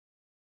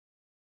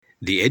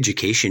The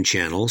Education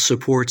Channel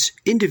supports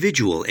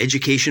individual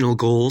educational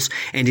goals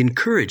and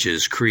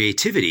encourages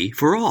creativity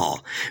for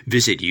all.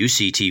 Visit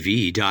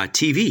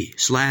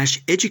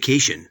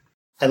uctv.tv/education.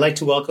 I'd like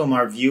to welcome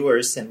our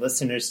viewers and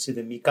listeners to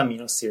the Mi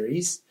Camino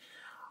series.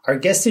 Our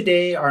guests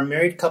today are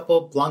married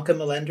couple Blanca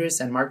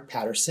Melendres and Mark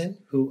Patterson,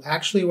 who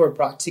actually were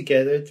brought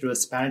together through a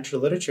Spanish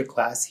literature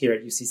class here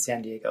at UC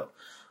San Diego.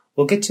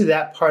 We'll get to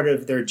that part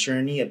of their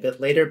journey a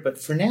bit later, but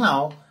for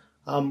now,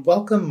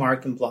 welcome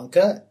Mark and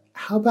Blanca.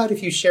 How about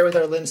if you share with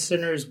our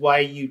listeners why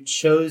you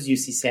chose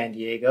UC San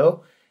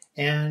Diego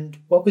and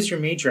what was your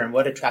major and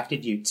what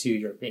attracted you to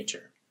your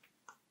major?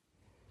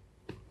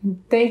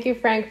 Thank you,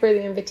 Frank, for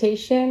the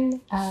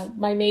invitation.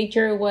 My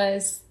major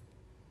was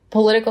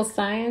political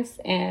science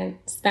and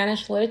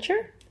Spanish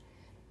literature.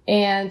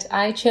 And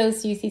I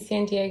chose UC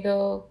San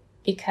Diego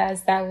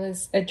because that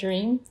was a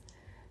dream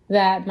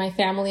that my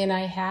family and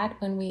I had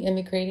when we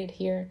immigrated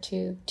here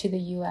to the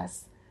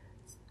U.S.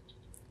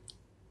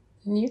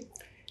 And you?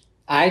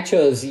 I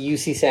chose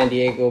UC San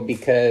Diego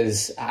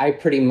because I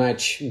pretty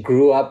much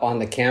grew up on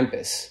the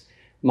campus.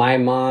 My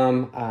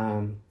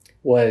mom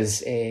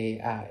was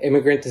a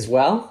immigrant as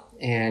well,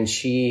 and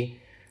she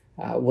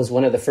was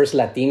one of the first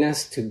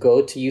Latinas to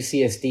go to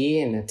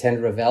UCSD and attend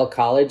Revelle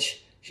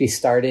College. She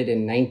started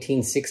in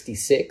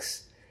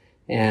 1966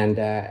 and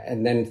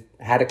then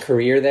had a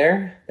career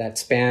there that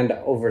spanned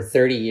over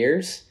 30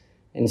 years.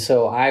 And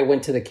so I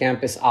went to the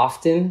campus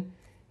often,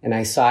 and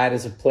I saw it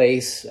as a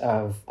place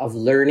of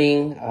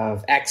learning,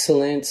 of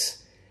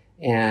excellence,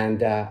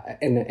 and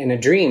a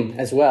dream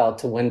as well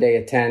to one day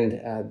attend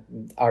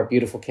our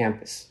beautiful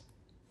campus.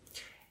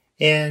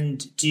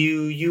 And do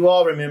you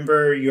all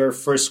remember your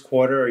first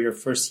quarter or your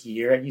first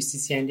year at UC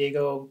San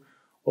Diego?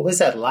 What was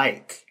that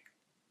like?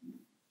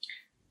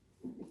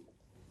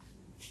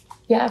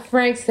 Yeah,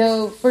 Frank.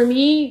 So for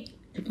me,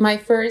 my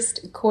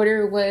first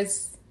quarter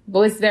was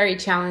very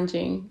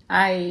challenging.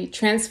 I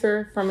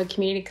transferred from a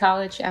community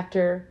college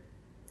after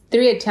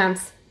 3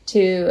 attempts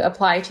to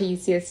apply to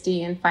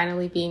UCSD and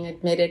finally being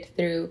admitted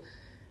through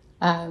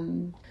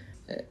the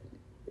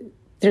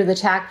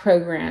TAC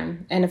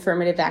program and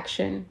affirmative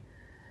action.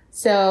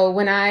 So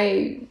when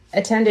I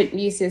attended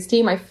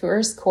UCSD, my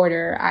first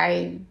quarter,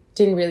 I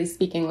didn't really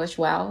speak English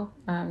well.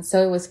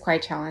 So it was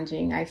quite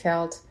challenging. I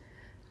felt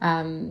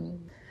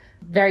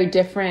very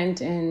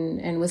different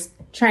and was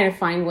trying to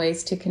find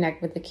ways to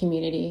connect with the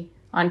community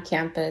on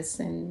campus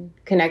and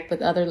connect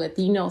with other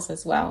Latinos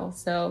as well.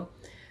 So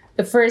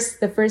the first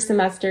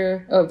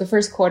semester or the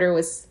first quarter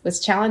was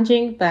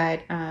challenging,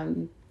 but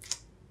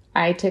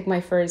I took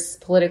my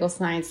first political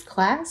science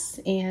class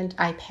and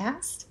I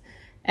passed.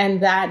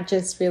 And that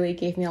just really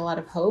gave me a lot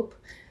of hope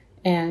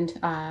and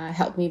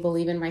helped me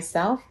believe in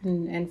myself.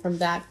 And from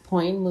that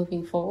point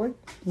moving forward,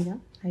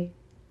 I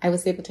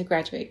was able to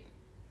graduate.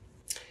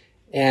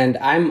 And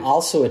I'm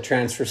also a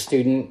transfer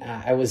student.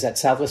 I was at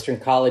Southwestern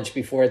College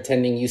before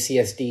attending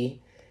UCSD.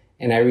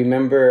 And I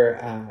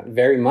remember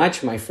very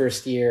much my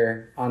first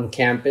year on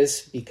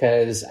campus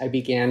because I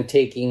began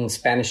taking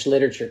Spanish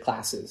literature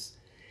classes.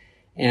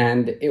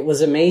 And it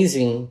was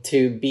amazing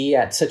to be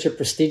at such a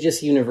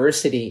prestigious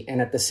university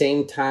and at the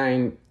same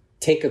time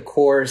take a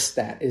course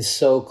that is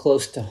so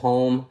close to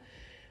home.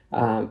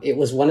 It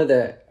was one of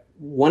the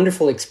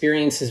wonderful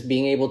experiences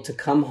being able to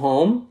come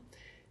home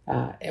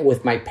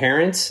with my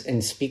parents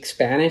and speak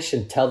Spanish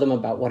and tell them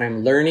about what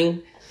I'm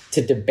learning,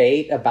 to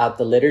debate about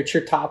the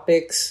literature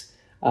topics.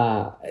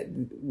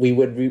 We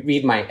would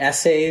read my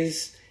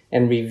essays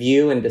and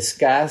review and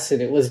discuss.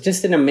 And it was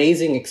just an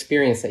amazing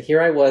experience that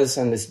here I was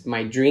on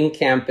my dream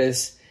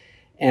campus,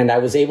 and I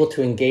was able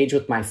to engage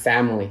with my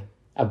family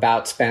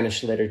about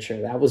Spanish literature.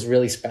 That was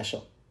really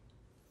special.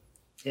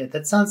 Yeah,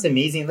 that sounds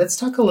amazing. Let's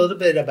talk a little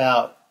bit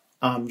about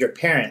your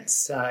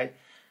parents.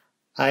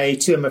 I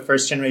too am a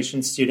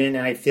first-generation student,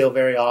 and I feel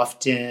very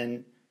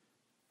often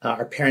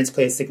our parents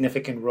play a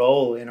significant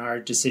role in our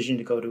decision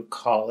to go to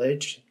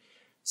college.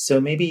 So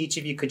maybe each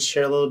of you could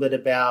share a little bit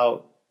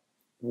about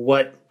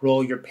what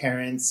role your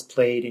parents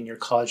played in your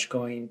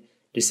college-going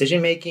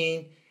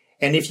decision-making,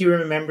 and if you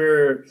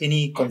remember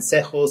any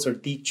consejos or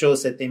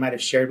dichos that they might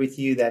have shared with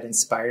you that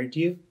inspired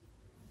you.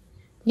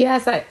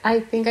 Yes, I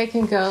think I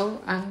can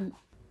go.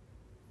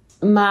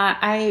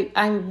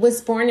 I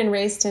was born and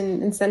raised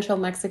in central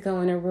Mexico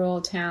in a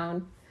rural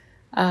town.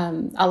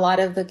 A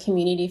lot of the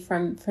community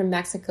from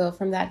Mexico,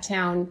 from that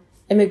town,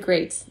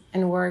 immigrates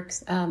and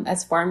works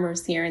as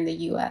farmers here in the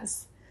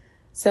U.S.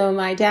 So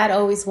my dad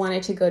always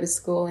wanted to go to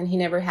school and he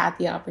never had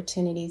the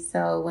opportunity.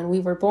 So when we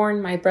were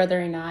born, my brother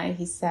and I,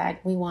 he said,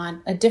 we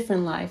want a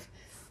different life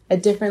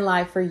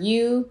for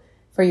you,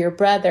 for your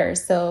brother.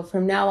 So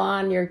from now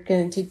on, you're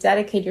going to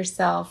dedicate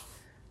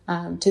yourself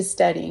to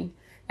studying.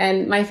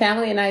 And my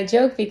family and I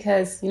joke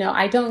because,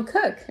 I don't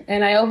cook.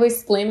 And I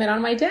always blame it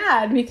on my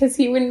dad because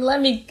he wouldn't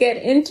let me get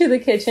into the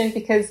kitchen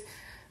because,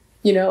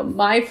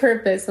 my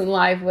purpose in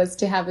life was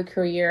to have a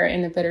career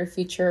and a better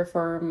future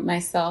for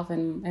myself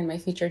and my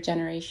future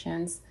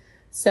generations.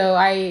 So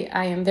I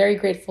am very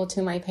grateful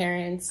to my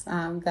parents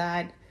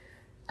that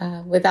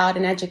without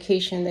an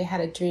education, they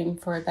had a dream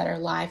for a better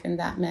life. And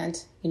that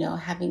meant,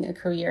 having a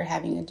career,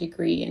 having a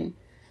degree, and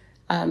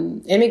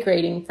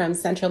immigrating from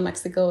central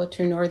Mexico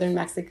to northern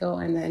Mexico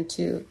and then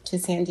to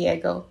San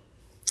Diego,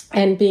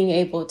 and being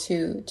able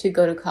to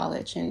go to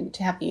college and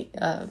to have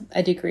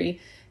a degree.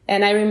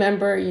 And I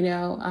remember,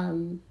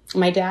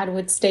 my dad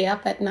would stay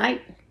up at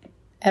night,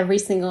 every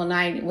single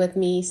night with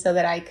me, so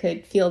that I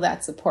could feel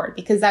that support,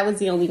 because that was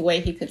the only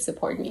way he could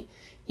support me.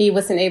 He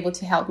wasn't able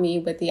to help me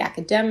with the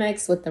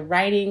academics, with the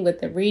writing,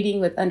 with the reading,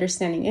 with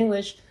understanding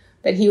English,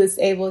 but he was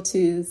able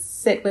to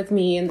sit with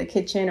me in the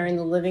kitchen or in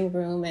the living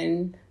room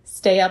and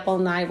stay up all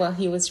night while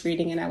he was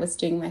reading and I was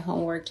doing my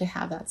homework, to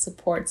have that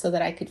support so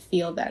that I could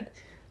feel that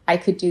I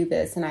could do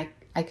this and I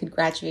could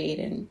graduate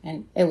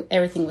and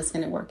everything was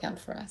going to work out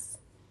for us.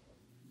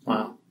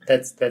 Wow,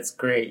 that's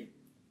great.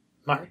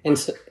 Mark?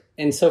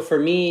 And so for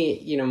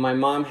me, my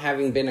mom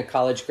having been a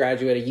college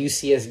graduate, a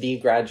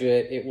UCSD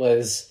graduate, it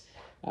was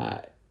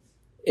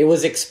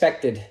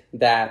expected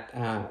that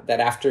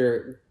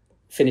after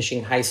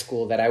finishing high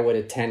school that I would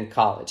attend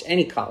college,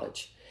 any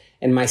college.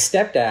 And my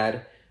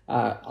stepdad,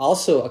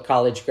 also a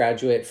college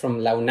graduate from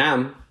La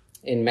UNAM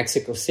in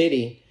Mexico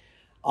City,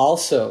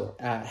 also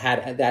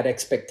had that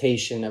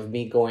expectation of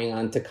me going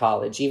on to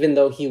college. Even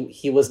though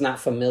he was not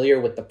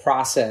familiar with the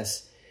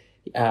process,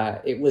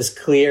 it was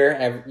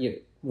clear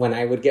when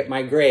I would get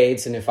my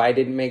grades, and if I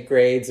didn't make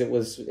grades, it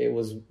was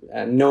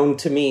known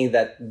to me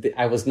that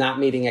I was not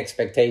meeting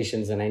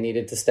expectations and I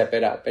needed to step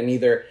it up. And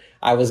either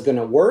I was going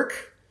to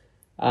work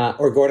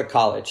or go to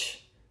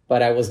college,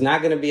 but I was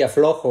not going to be a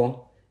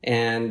flojo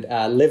and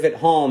live at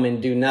home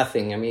and do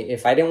nothing. I mean,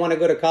 if I didn't want to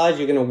go to college,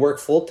 you're going to work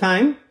full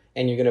time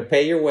and you're going to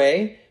pay your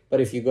way.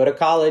 But if you go to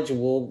college,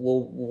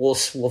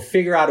 we'll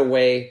figure out a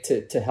way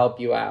to help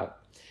you out.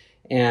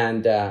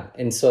 And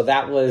so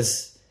that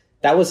was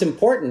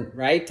important,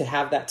 right? To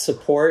have that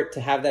support,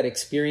 to have that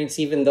experience,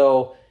 even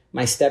though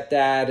my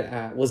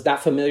stepdad was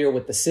not familiar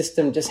with the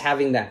system. Just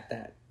having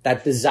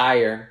that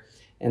desire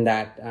and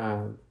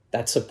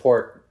that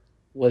support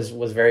was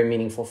very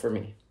meaningful for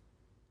me.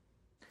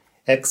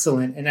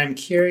 Excellent. And I'm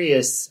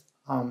curious,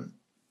 we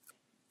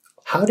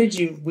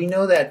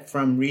know that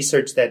from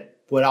research that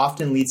what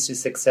often leads to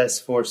success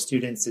for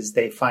students is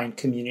they find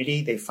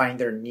community, they find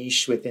their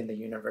niche within the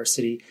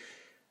university.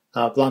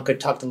 Blanca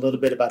talked a little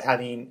bit about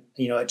having,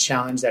 a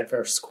challenge that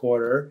first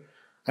quarter.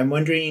 I'm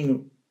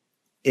wondering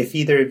if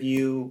either of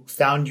you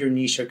found your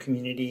niche or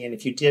community, and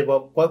if you did,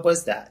 what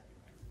was that?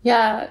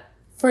 Yeah,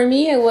 for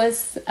me, it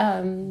was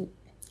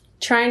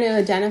trying to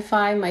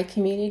identify my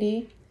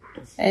community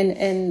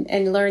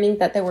and learning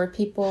that there were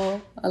people,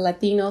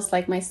 Latinos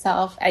like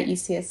myself, at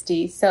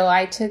UCSD. So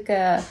I took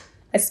a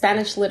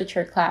Spanish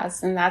literature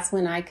class, and that's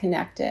when I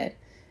connected.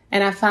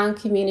 And I found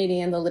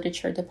community in the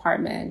literature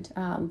department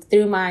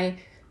through my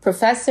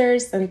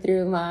professors and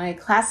through my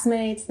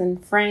classmates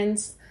and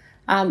friends.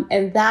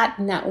 And that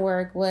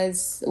network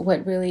was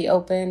what really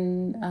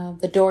opened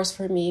the doors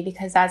for me,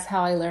 because that's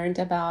how I learned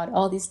about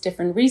all these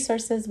different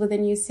resources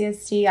within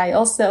UCSD. I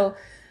also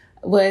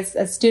was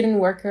a student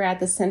worker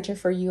at the Center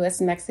for U.S.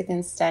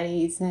 Mexican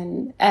Studies,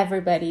 and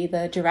everybody,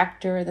 the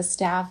director, the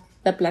staff,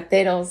 the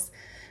plateros,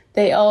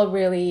 they all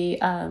really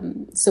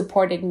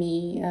supported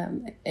me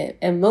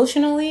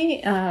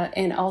emotionally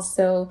and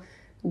also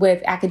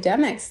with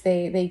academics.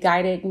 They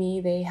guided me.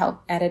 They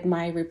helped edit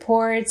my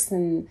reports,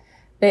 and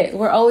they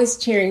were always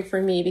cheering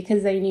for me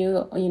because they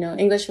knew,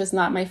 English was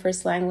not my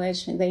first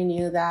language. And they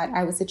knew that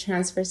I was a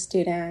transfer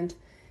student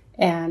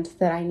and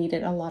that I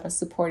needed a lot of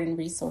support and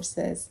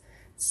resources.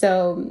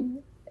 So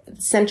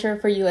Center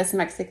for U.S.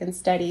 Mexican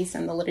Studies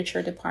and the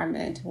Literature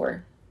Department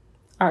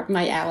are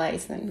my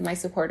allies and my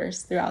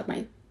supporters throughout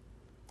my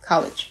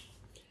college.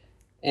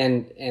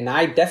 And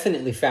I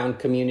definitely found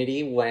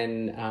community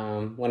when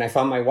I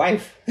found my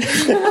wife,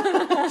 right?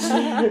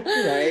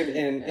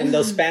 And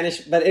those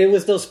Spanish, but it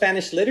was those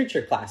Spanish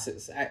literature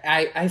classes.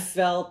 I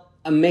felt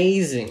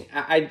amazing.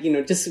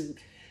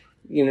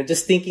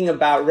 Just thinking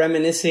about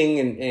reminiscing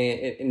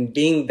and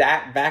being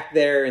that back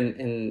there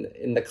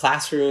in the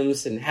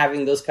classrooms and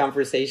having those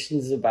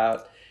conversations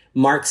about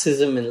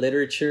Marxism and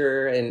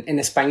literature and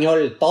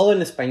español, todo en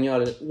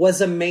español,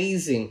 was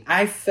amazing.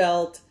 I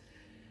felt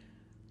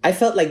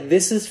like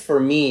this is for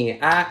me.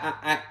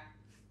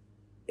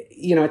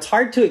 It's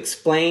hard to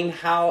explain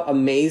how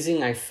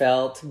amazing I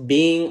felt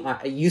being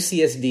at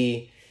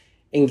UCSD,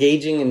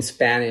 engaging in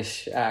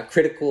Spanish,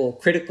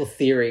 critical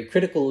theory,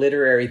 critical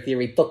literary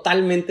theory,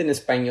 totalmente en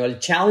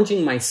español,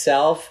 challenging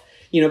myself,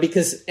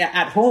 because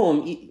at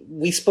home,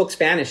 we spoke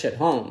Spanish at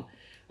home.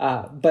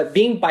 But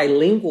being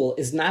bilingual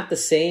is not the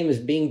same as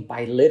being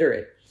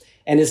biliterate.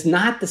 And it's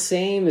not the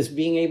same as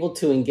being able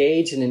to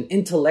engage in an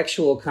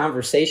intellectual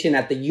conversation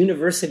at the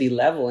university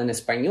level in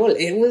Espanol.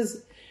 It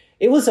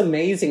was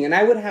amazing. And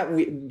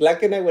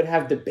Blanca and I would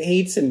have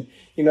debates, and,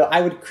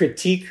 I would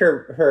critique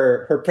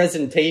her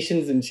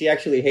presentations, and she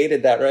actually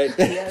hated that, right?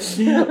 Yes.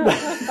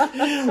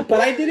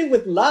 But I did it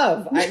with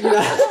love.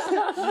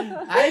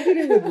 I did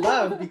it with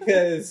love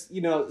because,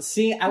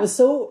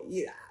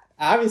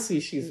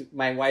 obviously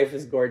my wife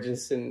is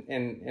gorgeous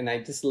and I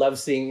just love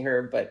seeing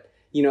her. But,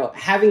 you know,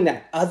 having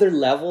that other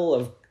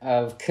level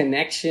of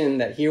connection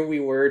that here we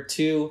were,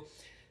 two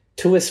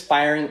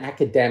aspiring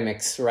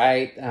academics,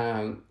 right?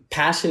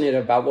 Passionate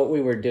about what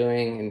we were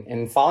doing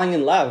and falling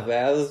in love.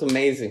 That was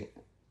amazing.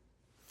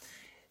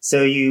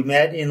 So you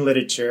met in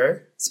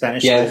literature,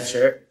 Spanish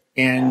literature.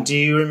 And do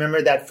you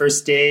remember that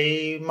first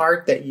day,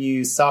 Mark, that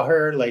you saw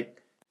her?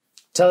 Like,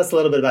 tell us a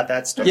little bit about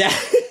that story. Yeah.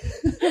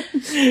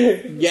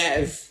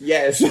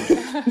 Yes.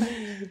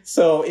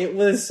 So it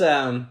was,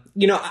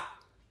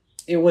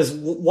 it was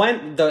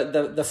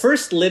the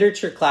first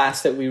literature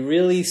class that we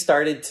really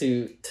started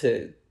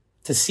to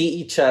see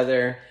each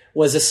other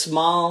was a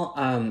small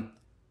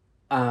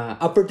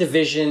upper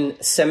division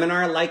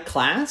seminar-like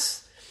class.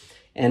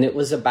 And it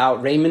was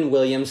about Raymond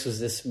Williams,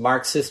 who's this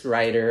Marxist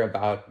writer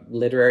about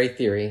literary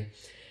theory.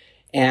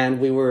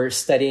 And we were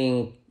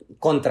studying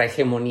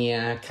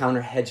contrahegemonia,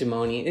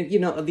 counter-hegemony, you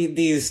know,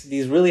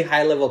 these really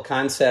high-level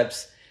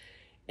concepts.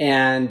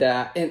 And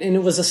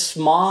it was a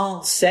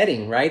small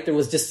setting, right? There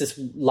was just this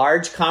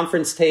large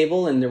conference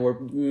table and there were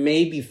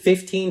maybe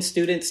 15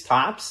 students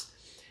tops.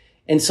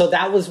 And so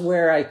that was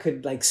where I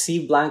could like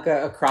see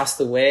Blanca across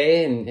the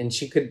way and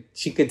she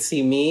could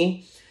see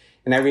me.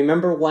 And I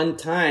remember one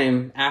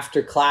time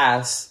after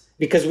class,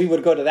 because we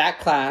would go to that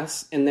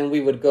class and then we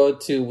would go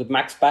to with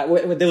Max, there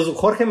was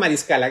Jorge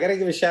Mariscal. I got to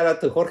give a shout out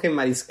to Jorge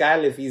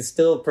Mariscal if he's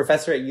still a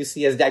professor at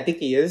UCSD. I think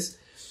he is.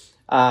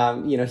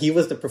 He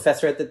was the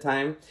professor at the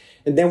time.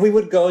 And then we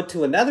would go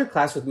to another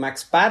class with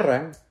Max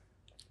Parra.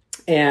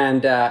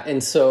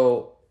 And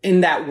so in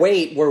that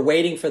wait, we're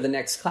waiting for the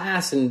next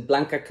class and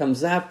Blanca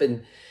comes up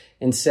and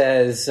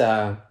says,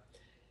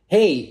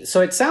 hey,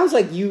 so it sounds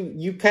like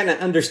you kind of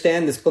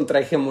understand this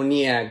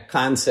contrahegemonia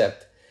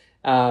concept.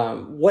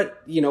 Help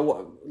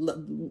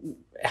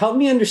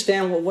me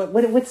understand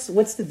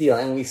what's the deal?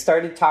 And we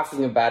started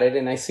talking about it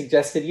and I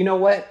suggested, you know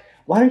what?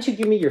 Why don't you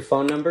give me your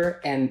phone number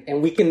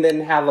and we can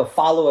then have a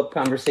follow-up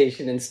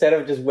conversation instead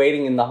of just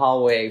waiting in the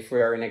hallway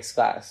for our next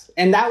class.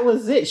 And that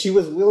was it. She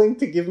was willing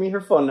to give me her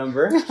phone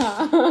number.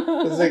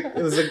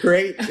 It was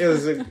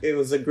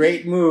a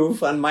great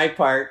move on my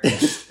part.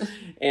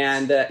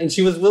 And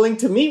she was willing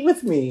to meet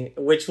with me,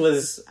 which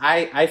was,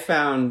 I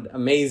found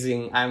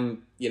amazing.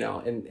 And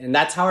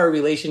that's how our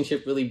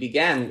relationship really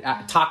began,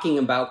 talking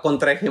about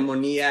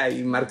contrahegemonía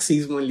y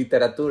marxismo en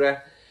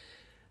literatura.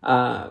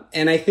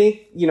 And I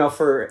think,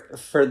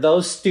 for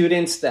those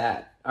students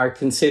that are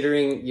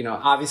considering,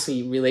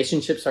 obviously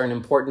relationships are an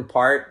important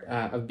part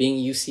of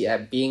being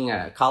being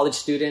a college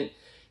student.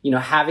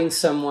 Having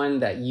someone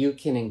that you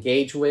can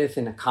engage with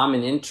in a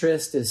common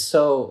interest is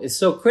so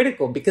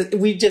critical because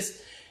we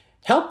just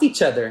helped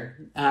each other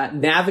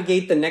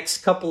navigate the next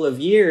couple of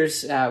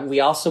years. We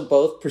also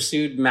both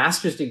pursued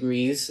master's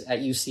degrees at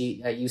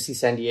UC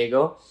San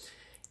Diego,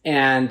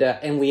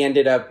 and we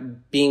ended up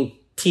being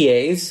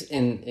TAs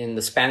in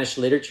the Spanish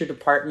literature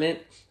department.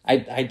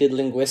 I did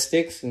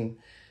linguistics, and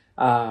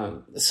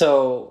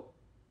so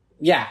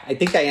yeah, I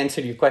think I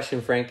answered your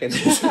question, Frank.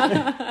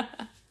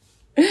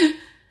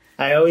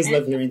 I always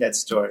love hearing that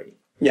story.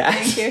 Yeah,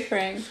 thank you,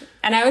 Frank.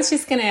 And I was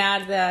just going to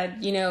add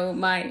that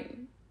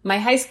my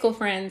high school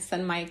friends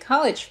and my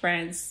college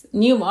friends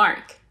knew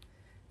Mark,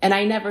 and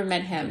I never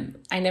met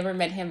him. I never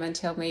met him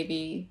until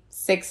maybe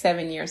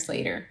 6-7 years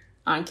later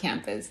on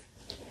campus.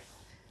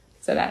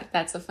 So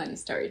that's a funny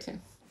story too.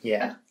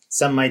 Yeah.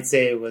 Some might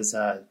say it was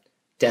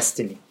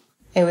destiny.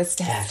 It was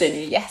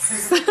destiny,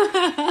 yes.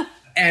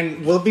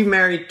 And we'll be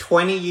married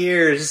 20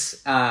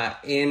 years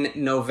in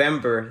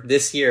November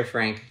this year,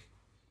 Frank.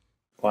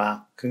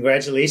 Wow.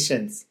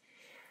 Congratulations.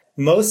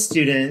 Most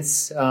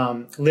students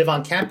live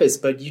on campus,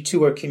 but you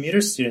two are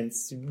commuter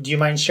students. Do you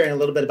mind sharing a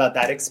little bit about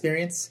that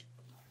experience?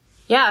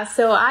 Yeah,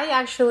 so I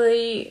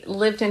actually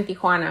lived in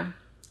Tijuana.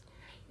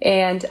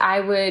 And I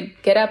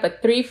would get up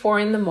at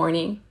 3-4 in the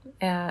morning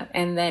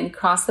and then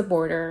cross the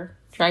border,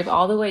 drive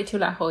all the way to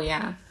La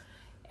Jolla,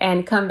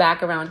 and come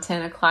back around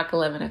 10 o'clock,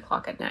 11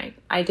 o'clock at night.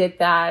 I did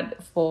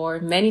that for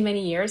many,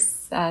 many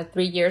years,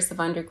 3 years of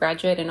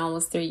undergraduate and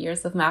almost 3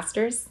 years of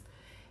master's,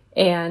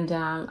 and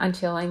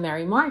until I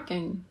married Mark,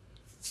 and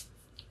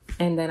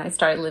then I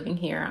started living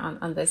here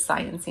on this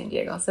side in San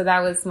Diego. So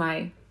that was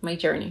my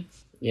journey.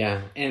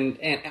 Yeah, and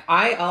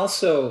I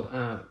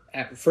also,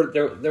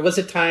 there was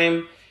a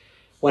time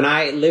when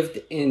I lived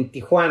in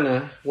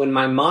Tijuana when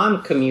my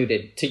mom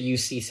commuted to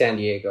UC San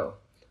Diego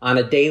on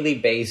a daily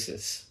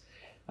basis.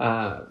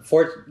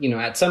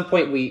 At some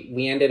point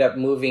we ended up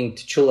moving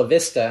to Chula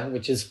Vista,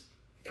 which is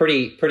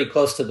pretty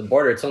close to the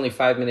border. It's only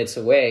 5 minutes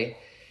away.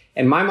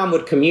 And my mom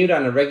would commute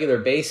on a regular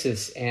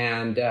basis.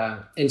 And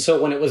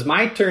so when it was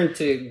my turn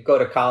to go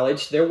to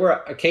college, there were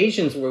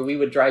occasions where we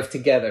would drive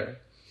together.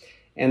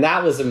 And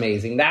that was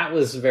amazing. That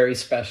was very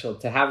special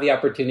to have the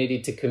opportunity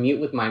to commute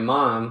with my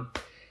mom.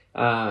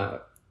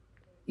 That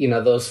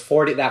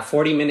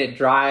 40-minute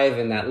drive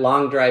and that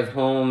long drive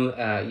home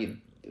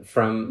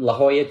from La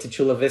Jolla to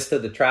Chula Vista,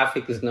 the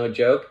traffic is no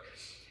joke.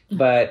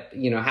 But,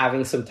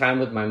 having some time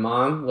with my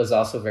mom was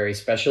also very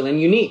special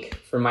and unique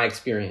from my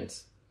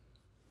experience.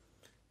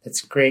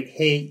 That's great.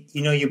 Hey,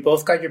 you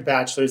both got your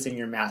bachelor's and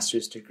your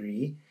master's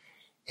degree.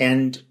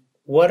 And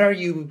what are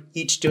you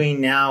each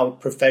doing now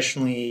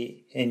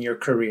professionally in your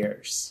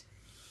careers?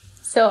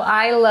 So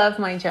I love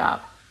my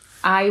job.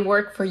 I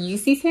work for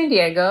UC San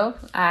Diego.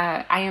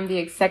 I am the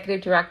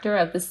executive director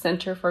of the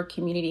Center for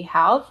Community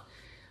Health,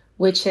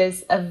 which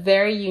is a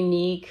very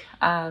unique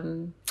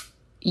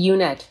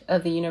unit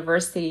of the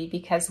university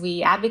because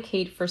we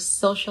advocate for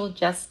social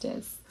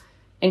justice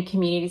in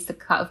communities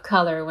of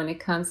color when it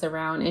comes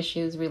around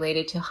issues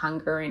related to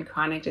hunger and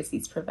chronic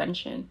disease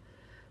prevention.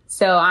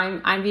 So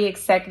I'm the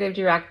executive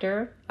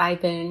director.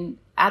 I've been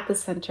at the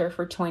center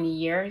for 20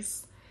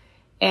 years,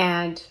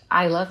 and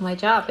I love my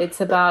job. It's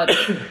about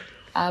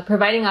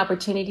providing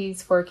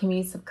opportunities for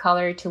communities of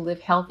color to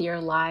live healthier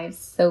lives.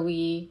 So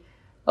we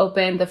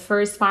opened the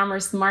first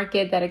farmers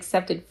market that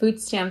accepted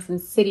food stamps in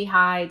City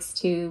Heights,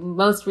 to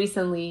most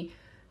recently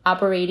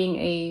operating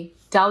a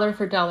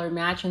dollar-for-dollar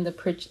match on the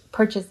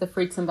purchase of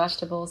fruits and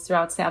vegetables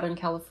throughout Southern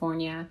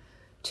California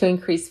to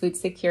increase food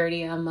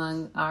security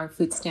among our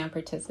food stamp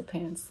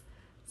participants.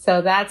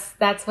 So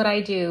that's what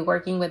I do,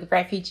 working with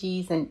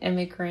refugees and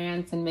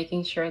immigrants and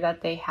making sure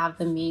that they have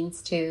the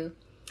means to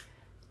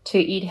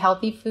eat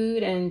healthy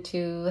food and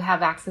to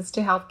have access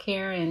to health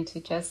care and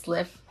to just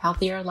live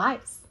healthier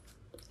lives,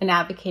 and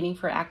advocating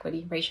for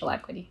equity, racial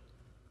equity.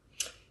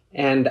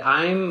 And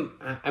I'm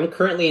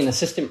currently an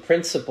assistant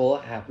principal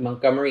at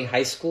Montgomery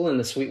High School in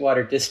the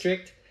Sweetwater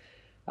District.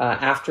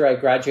 After I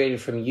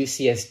graduated from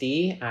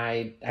UCSD,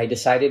 I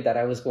decided that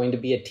I was going to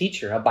be a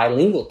teacher, a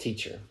bilingual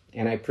teacher.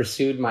 And I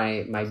pursued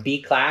my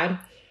BCLAD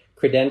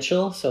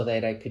credential so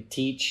that I could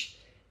teach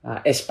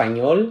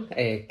español,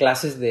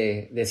 clases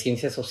de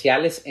ciencias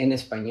sociales en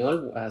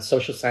español,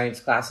 social science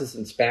classes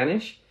in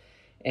Spanish.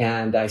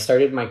 And I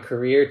started my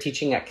career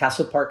teaching at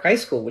Castle Park High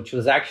School, which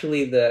was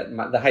actually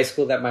the high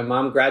school that my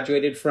mom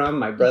graduated from,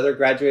 my brother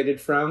graduated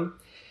from.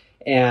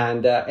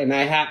 And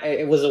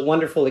it was a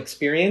wonderful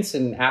experience.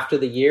 And after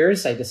the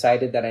years, I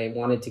decided that I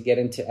wanted to get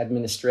into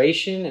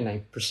administration, and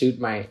I pursued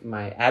my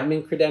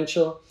admin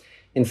credential.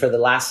 And for the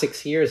last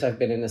 6 years, I've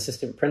been an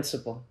assistant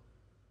principal.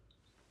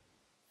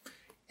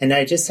 And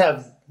I just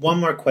have one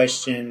more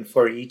question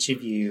for each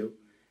of you.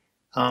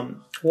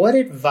 What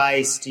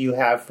advice do you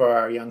have for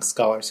our young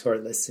scholars who are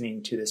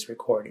listening to this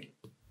recording?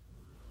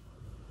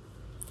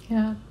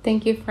 Yeah,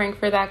 thank you, Frank,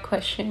 for that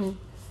question.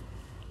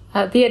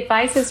 The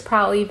advice is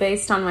probably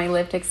based on my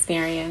lived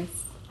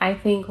experience. I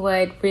think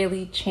what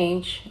really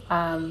changed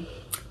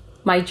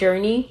my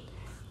journey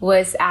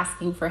was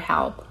asking for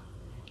help.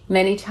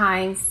 Many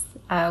times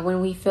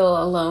when we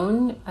feel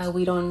alone,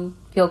 we don't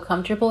feel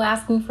comfortable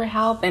asking for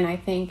help. And I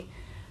think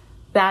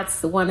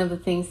that's one of the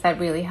things that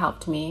really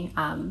helped me.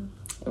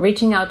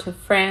 Reaching out to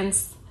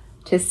friends,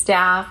 to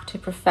staff, to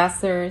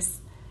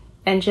professors,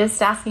 and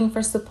just asking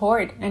for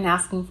support and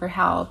asking for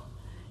help.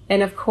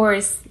 And of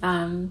course,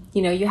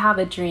 you have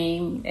a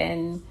dream,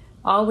 and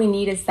all we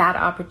need is that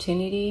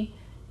opportunity.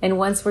 And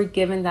once we're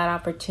given that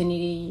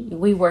opportunity,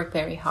 we work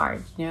very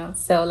hard,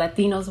 So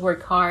Latinos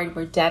work hard,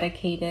 we're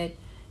dedicated,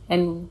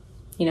 and,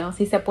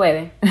 sí se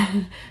puede.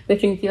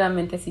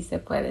 Definitivamente sí se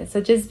puede.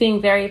 So just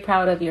being very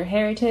proud of your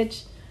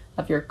heritage,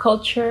 of your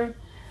culture,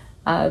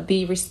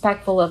 be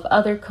respectful of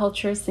other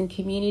cultures and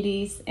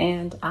communities,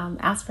 and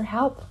ask for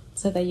help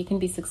so that you can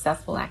be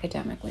successful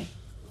academically.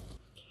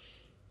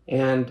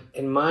 And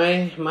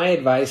my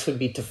advice would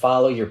be to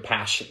follow your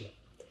passion.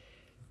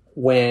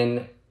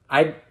 When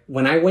I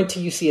went to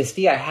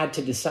UCSD, I had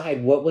to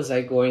decide what was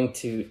I going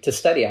to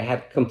study. I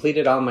had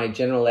completed all my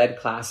general ed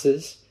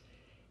classes,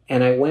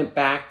 and I went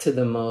back to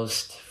the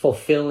most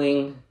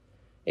fulfilling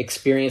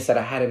experience that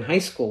I had in high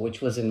school, which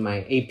was in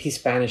my AP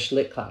Spanish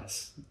Lit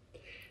class.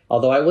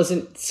 Although I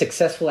wasn't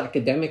successful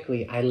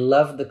academically, I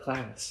loved the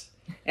class.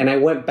 And I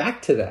went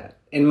back to that.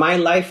 And my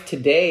life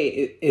today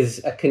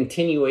is a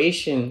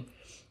continuation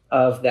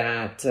of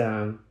that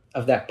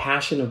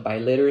passion of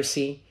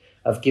biliteracy,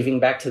 of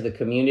giving back to the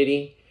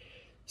community.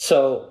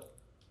 So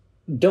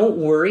don't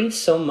worry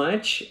so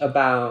much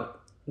about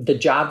the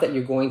job that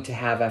you're going to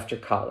have after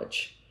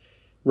college.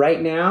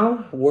 Right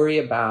now, worry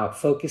about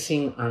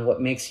focusing on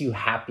what makes you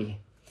happy.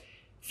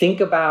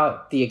 Think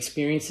about the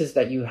experiences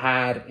that you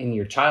had in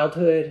your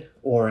childhood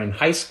or in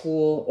high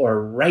school or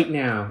right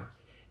now,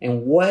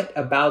 and what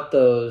about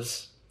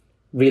those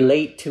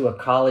relate to a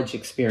college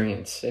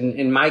experience. And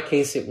in my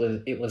case, it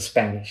was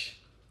Spanish,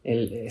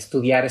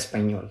 estudiar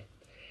español.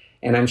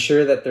 And I'm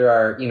sure that there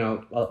are,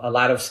 a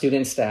lot of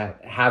students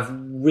that have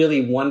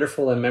really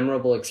wonderful and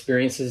memorable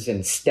experiences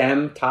in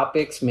STEM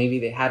topics. Maybe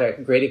they had a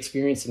great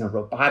experience in a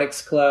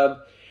robotics club,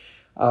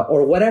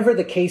 or whatever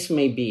the case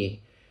may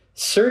be.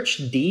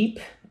 Search deep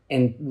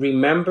and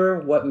remember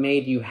what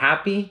made you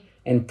happy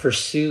and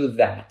pursue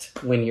that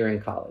when you're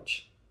in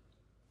college.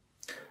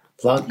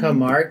 Blanca,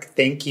 Mark,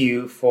 thank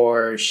you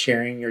for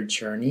sharing your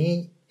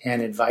journey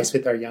and advice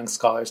with our young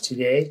scholars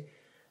today.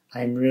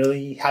 I'm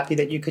really happy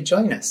that you could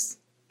join us.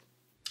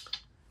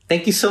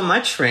 Thank you so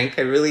much, Frank.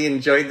 I really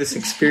enjoyed this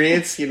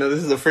experience. This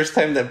is the first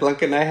time that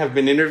Blanca and I have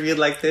been interviewed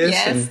like this.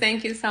 Yes,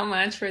 thank you so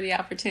much for the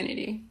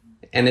opportunity.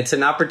 And it's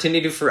an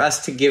opportunity for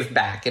us to give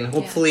back. And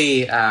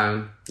hopefully,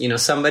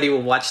 somebody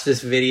will watch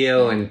this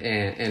video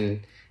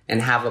and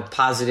have a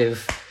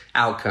positive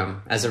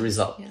outcome as a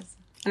result. Yes.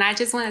 And I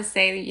just want to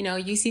say,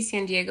 UC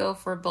San Diego,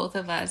 for both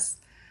of us,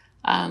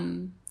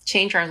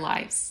 changed our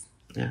lives.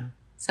 Yeah.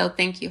 So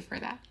thank you for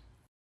that.